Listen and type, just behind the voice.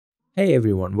Hey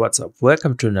everyone, what's up?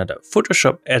 Welcome to another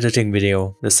Photoshop editing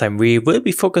video. This time we will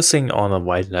be focusing on a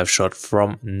wildlife shot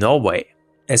from Norway.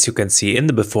 As you can see in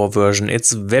the before version,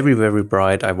 it's very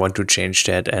bright. I want to change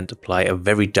that and apply a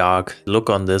very dark look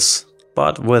on this.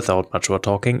 But without much more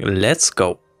talking, let's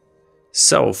go.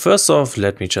 So first off,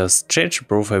 let me just change the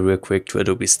profile real quick to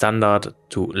Adobe Standard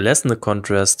to lessen the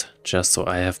contrast, just so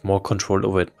I have more control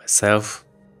over it myself.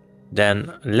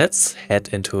 Then let's head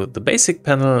into the basic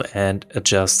panel and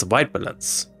adjust the white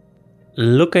balance.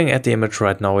 Looking at the image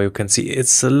right now, you can see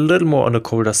it's a little more on the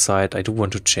colder side. I do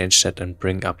want to change that and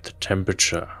bring up the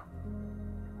temperature.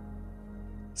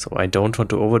 So I don't want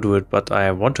to overdo it, but I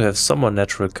want to have some more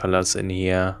natural colors in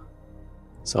here.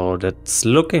 So that's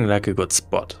looking like a good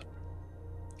spot.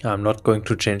 I'm not going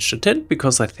to change the tint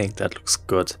because I think that looks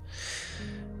good.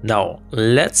 Now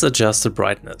let's adjust the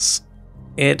brightness.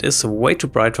 It is way too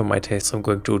bright for my taste, so I'm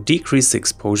going to decrease the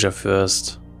exposure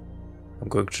first. I'm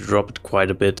going to drop it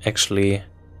quite a bit actually.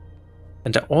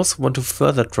 And I also want to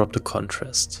further drop the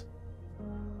contrast.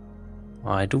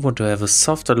 I do want to have a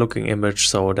softer looking image,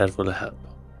 so that will help.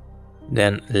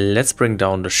 Then let's bring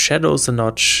down the shadows a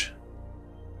notch.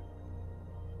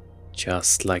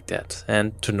 Just like that.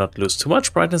 And to not lose too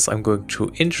much brightness, I'm going to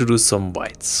introduce some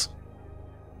whites.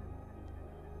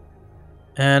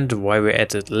 And while we're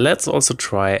at it, let's also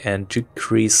try and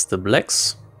decrease the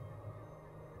blacks.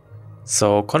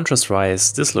 So contrast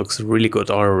wise, this looks really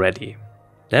good already.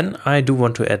 Then I do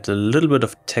want to add a little bit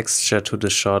of texture to the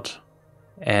shot.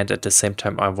 And at the same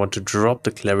time I want to drop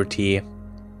the clarity.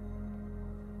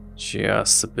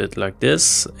 Just a bit like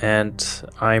this. And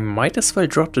I might as well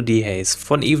drop the dehaze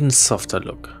for an even softer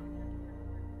look.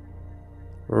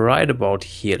 Right about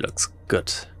here looks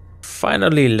good.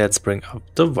 Finally, let's bring up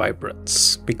the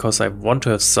vibrance, because I want to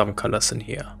have some colors in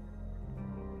here.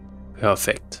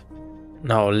 Perfect.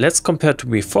 Now let's compare to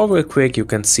before real quick. You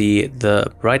can see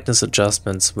the brightness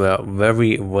adjustments were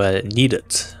very well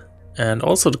needed. And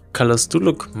also the colors do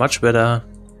look much better.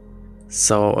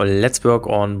 So let's work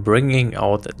on bringing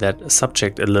out that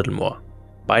subject a little more.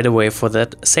 By the way, for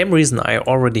that same reason I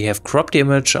already have cropped the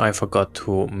image. I forgot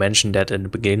to mention that in the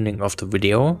beginning of the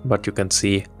video, but you can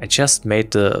see I just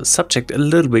made the subject a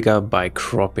little bigger by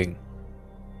cropping.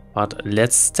 But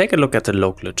let's take a look at the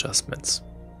local adjustments.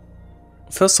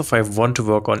 First off, I want to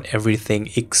work on everything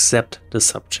except the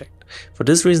subject. For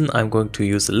this reason I'm going to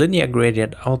use a linear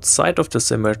gradient outside of this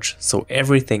image, so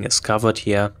everything is covered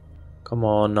here. Come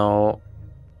on now,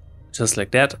 just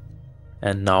like that.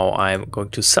 And now I'm going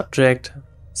to subtract.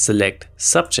 Select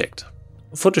subject.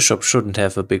 Photoshop shouldn't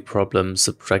have a big problem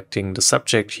subtracting the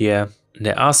subject here.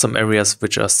 There are some areas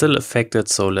which are still affected,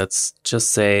 so let's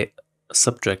just say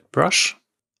subtract brush.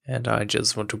 And I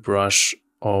just want to brush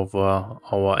over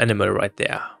our animal right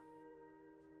there.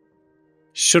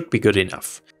 Should be good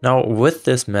enough. Now with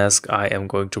this mask I am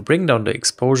going to bring down the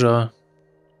exposure.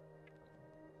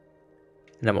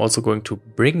 And I'm also going to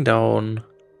bring down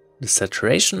the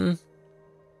saturation.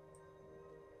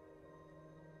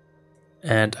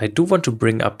 And I do want to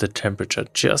bring up the temperature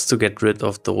just to get rid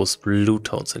of those blue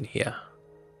tones in here.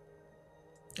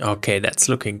 Okay, that's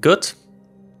looking good.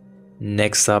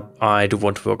 Next up, I do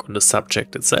want to work on the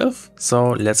subject itself.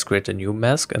 So let's create a new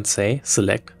mask and say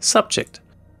select subject.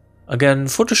 Again,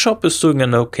 Photoshop is doing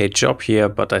an okay job here,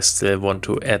 but I still want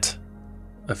to add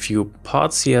a few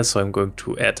parts here. So I'm going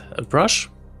to add a brush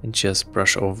and just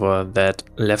brush over that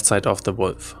left side of the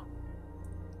wolf.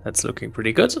 That's looking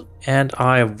pretty good. And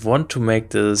I want to make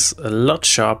this a lot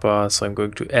sharper, so I'm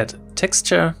going to add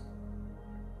texture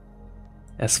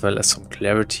as well as some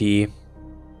clarity.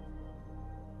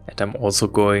 And I'm also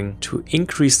going to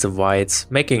increase the whites,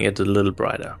 making it a little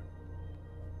brighter.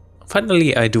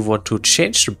 Finally, I do want to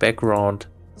change the background,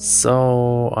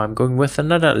 so I'm going with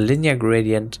another linear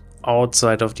gradient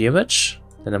outside of the image.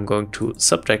 Then I'm going to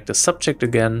subtract the subject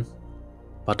again,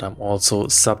 but I'm also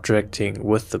subtracting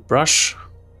with the brush.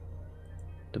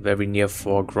 The very near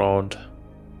foreground,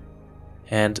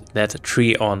 and that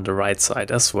tree on the right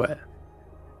side as well.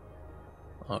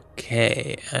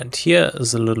 Okay, and here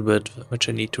is a little bit which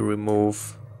I need to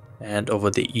remove, and over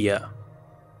the ear.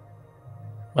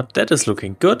 But that is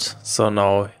looking good. So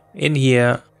now in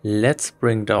here, let's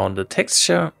bring down the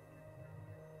texture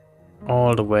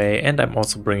all the way, and I'm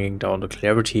also bringing down the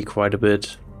clarity quite a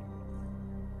bit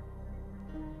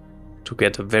to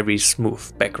get a very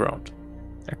smooth background.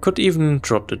 I could even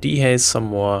drop the dehaze some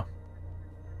more,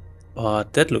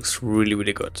 but that looks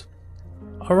really good.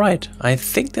 Alright, I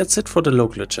think that's it for the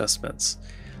local adjustments.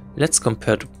 Let's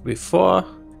compare to before.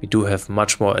 We do have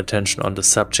much more attention on the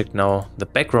subject now. The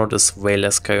background is way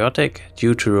less chaotic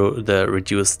due to the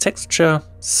reduced texture.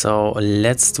 So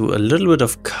let's do a little bit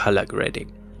of color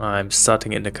grading. I'm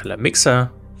starting in the color mixer,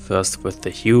 first with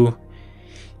the hue.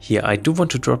 Here I do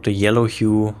want to drop the yellow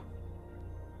hue,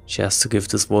 just to give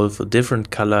this wolf a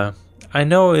different color. I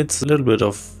know it's a little bit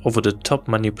of over the top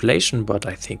manipulation, but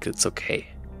I think it's okay.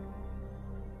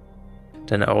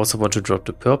 Then I also want to drop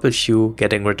the purple hue,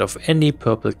 getting rid of any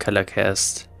purple color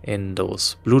cast in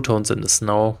those blue tones in the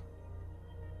snow.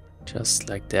 Just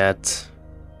like that.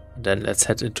 And then let's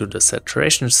head into the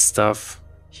saturation stuff.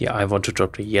 Here I want to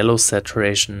drop the yellow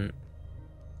saturation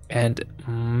and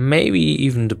maybe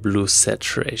even the blue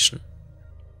saturation.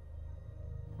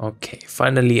 Okay,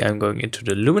 finally I'm going into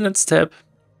the luminance tab.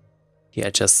 Here I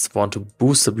just want to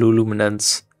boost the blue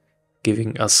luminance,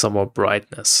 giving us some more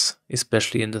brightness,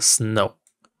 especially in the snow.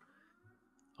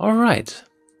 Alright,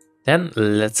 then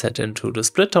let's head into the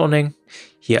split toning.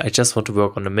 Here I just want to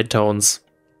work on the midtones.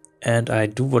 And I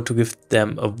do want to give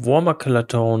them a warmer color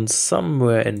tone,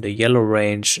 somewhere in the yellow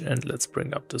range. And let's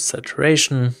bring up the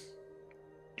saturation.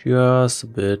 Just a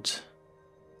bit.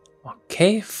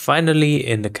 Okay, finally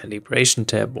in the calibration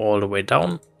tab all the way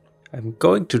down, I'm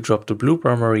going to drop the blue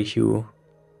primary hue.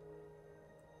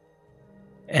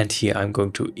 And here I'm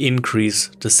going to increase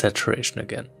the saturation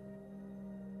again.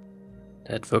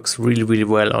 That works really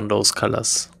well on those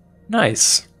colors.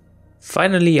 Nice.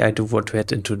 Finally, I do want to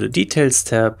head into the details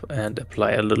tab and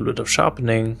apply a little bit of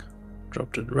sharpening.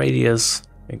 Drop the radius,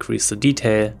 increase the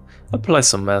detail, apply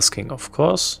some masking of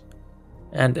course,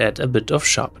 and add a bit of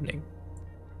sharpening.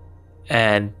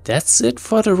 And that's it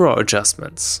for the raw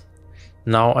adjustments.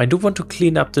 Now I do want to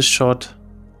clean up this shot,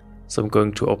 so I'm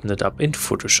going to open it up in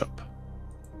Photoshop.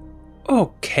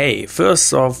 Okay,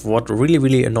 first off, what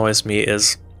really annoys me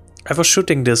is I was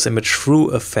shooting this image through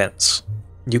a fence.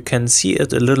 You can see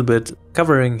it a little bit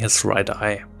covering his right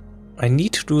eye. I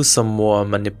need to do some more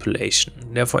manipulation.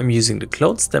 Therefore I'm using the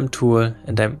clone stamp tool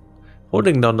and I'm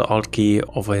holding down the Alt key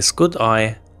over his good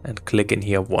eye and click in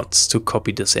here once to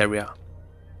copy this area.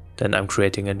 Then I'm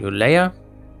creating a new layer.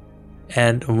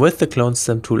 And with the clone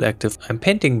stamp tool active, I'm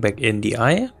painting back in the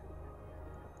eye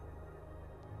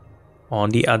on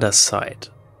the other side.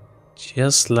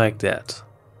 Just like that.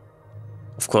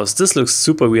 Of course, this looks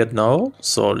super weird now,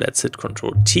 so let's hit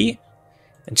Ctrl T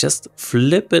and just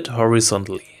flip it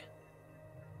horizontally.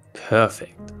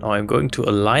 Perfect. Now I'm going to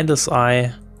align this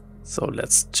eye, so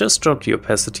let's just drop the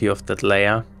opacity of that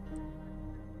layer.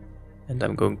 And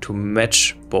I'm going to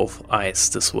match both eyes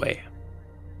this way.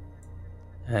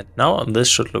 And now this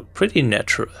should look pretty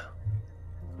natural.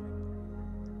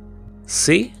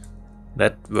 See?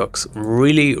 That works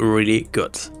really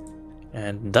good.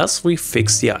 And thus we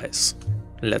fix the eyes.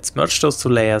 Let's merge those two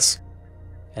layers.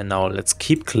 And now let's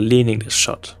keep cleaning this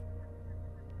shot.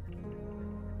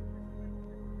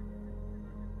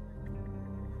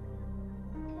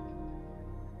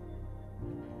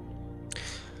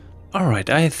 Alright,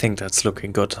 I think that's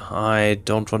looking good. I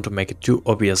don't want to make it too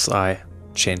obvious. I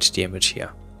changed the image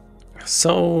here.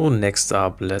 So next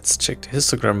up, let's check the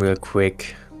histogram real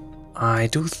quick. I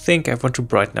do think I want to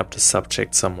brighten up the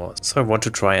subject some more. So I want to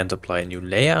try and apply a new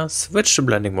layer, switch the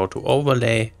blending mode to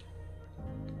overlay,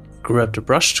 grab the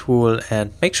brush tool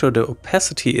and make sure the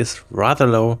opacity is rather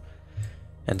low.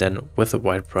 And then with a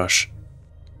white brush,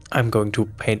 I'm going to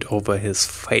paint over his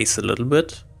face a little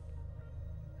bit.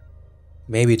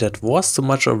 Maybe that was too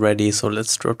much already, so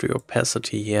let's drop the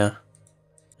opacity here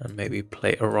and maybe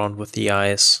play around with the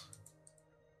eyes.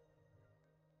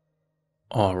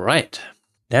 Alright.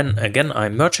 Then again,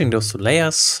 I'm merging those two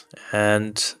layers,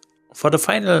 and for the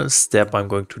final step I'm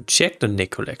going to check the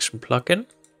Nik Collection plugin.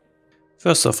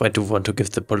 First off, I do want to give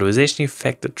the polarization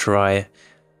effect a try.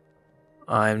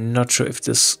 I'm not sure if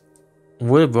this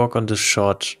will work on this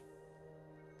shot.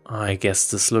 I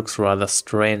guess this looks rather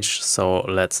strange, so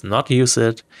let's not use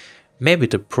it. Maybe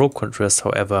the Pro contrast,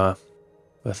 however,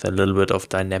 with a little bit of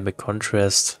dynamic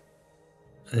contrast.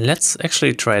 Let's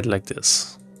actually try it like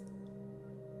this.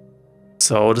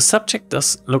 So the subject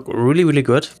does look really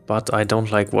good, but I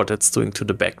don't like what it's doing to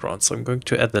the background. So I'm going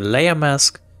to add the layer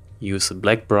mask, use a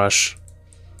black brush,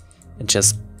 and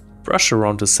just brush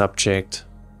around the subject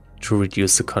to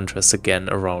reduce the contrast again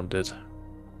around it.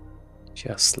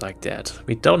 Just like that.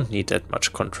 We don't need that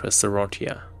much contrast around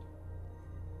here.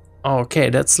 Okay,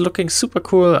 that's looking super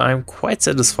cool. I'm quite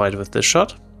satisfied with this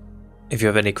shot. If you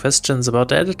have any questions about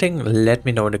the editing, let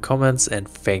me know in the comments, and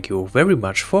thank you very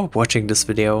much for watching this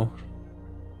video.